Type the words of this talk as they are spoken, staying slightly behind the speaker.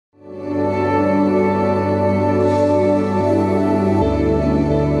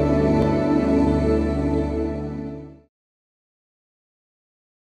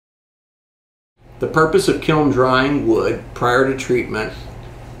purpose of kiln drying wood prior to treatment,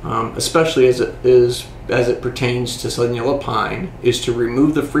 especially as it pertains to southern yellow pine, is to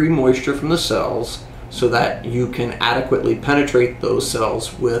remove the free moisture from the cells so that you can adequately penetrate those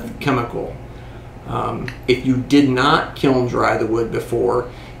cells with chemical. If you did not kiln dry the wood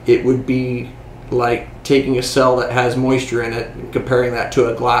before, it would be like taking a cell that has moisture in it and comparing that to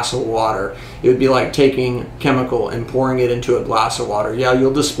a glass of water. It would be like taking chemical and pouring it into a glass of water. Yeah,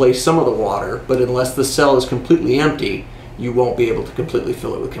 you'll displace some of the water, but unless the cell is completely empty, you won't be able to completely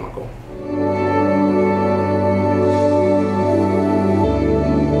fill it with chemical.